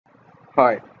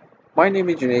Hi, my name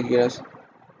is Junaid Giras,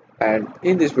 and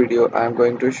in this video I am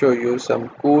going to show you some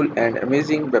cool and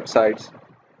amazing websites.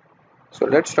 So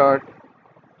let's start.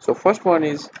 So first one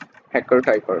is Hacker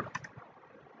Typer.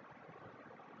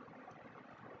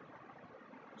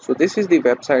 So this is the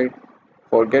website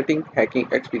for getting hacking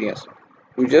experience.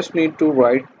 You just need to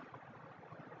write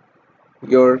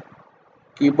your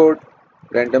keyboard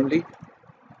randomly.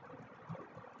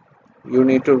 You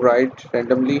need to write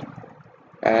randomly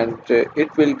and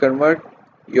it will convert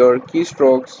your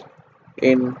keystrokes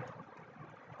in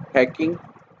hacking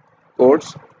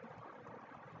codes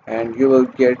and you will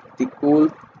get the cool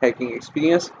hacking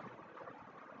experience.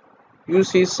 You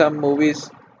see some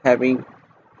movies having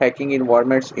hacking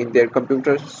environments in their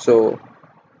computers, so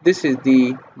this gives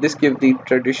the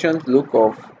traditional look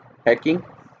of hacking.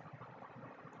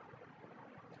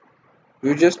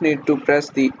 You just need to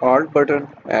press the alt button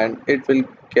and it will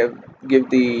give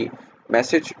the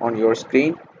message on your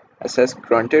screen, access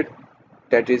granted.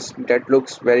 That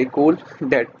looks very cool.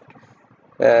 That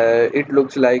it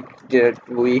looks like that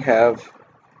we have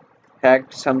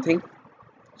hacked something,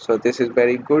 so this is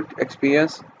very good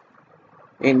experience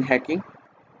in hacking.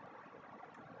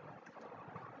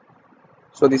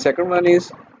 So the second one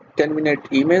is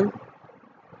 10-minute email.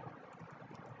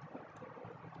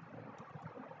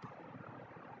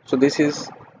 So this is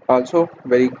also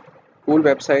very cool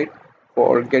website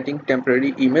for getting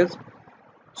temporary emails.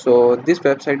 So this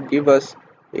website give us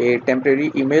a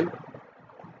temporary email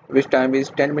which time is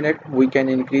 10 minutes. We can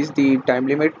increase the time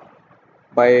limit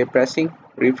by pressing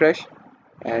refresh,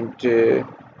 and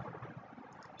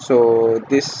so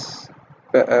this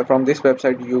from this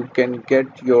website you can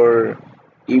get your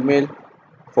email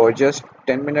for just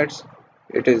 10 minutes.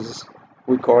 It is,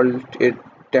 we call it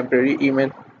temporary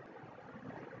email.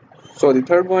 So the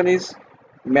third one is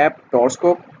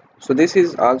map.scope. So this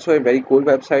is also a very cool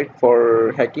website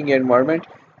for hacking environment.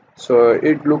 So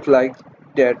it looks like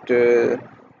that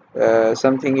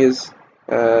something is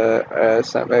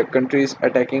some countries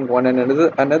attacking one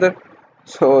another.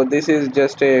 So this is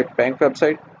just a bank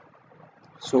website.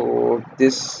 So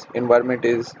this environment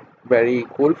is very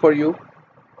cool for you.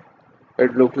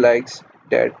 It looks like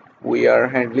that we are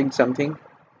handling something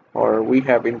or we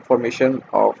have information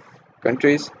of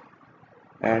countries,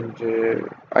 and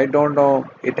I don't know,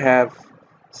 it have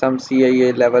some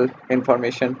CIA level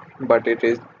information, but it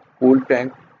is cool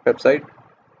prank website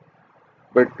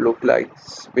which look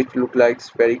like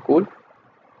very cool.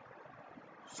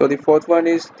 So the fourth one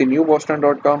is the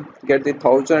newboston.com. Get the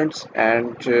thousands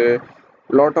and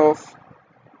lot of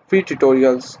free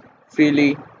tutorials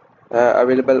freely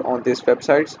available on these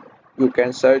websites. You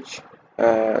can search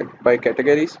by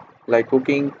categories like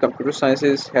cooking, computer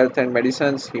sciences, health and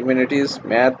medicines, humanities,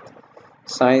 math,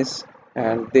 science,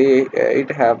 and they it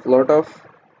have lot of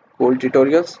cool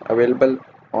tutorials available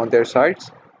on their sites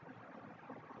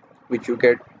which you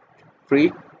get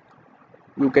free.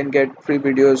 You can get free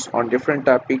videos on different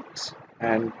topics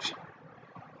and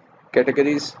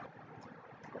categories.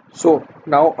 So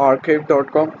now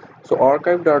archive.com. So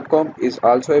archive.com is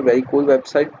also a very cool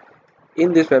website.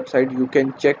 In this website you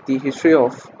can check the history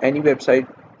of any website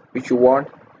which you want.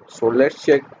 So let's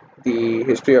check the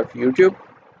history of youtube.com.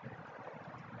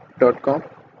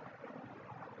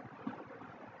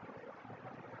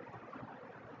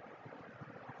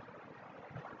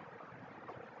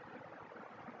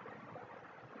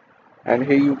 And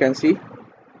here you can see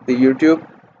the youtube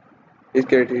is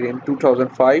created in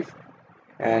 2005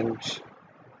 and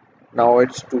now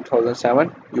it's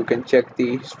 2007. You can check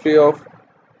the history of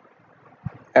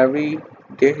every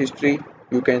day history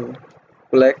you can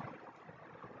collect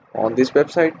on this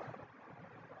website.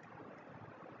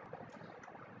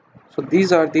 So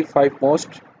these are the 5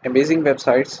 most amazing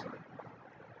websites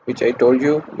which I told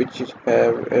you, which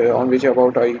on which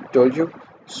about I told you.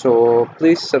 So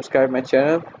please subscribe my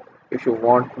channel if you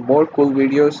want more cool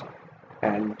videos,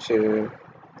 and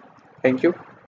thank you.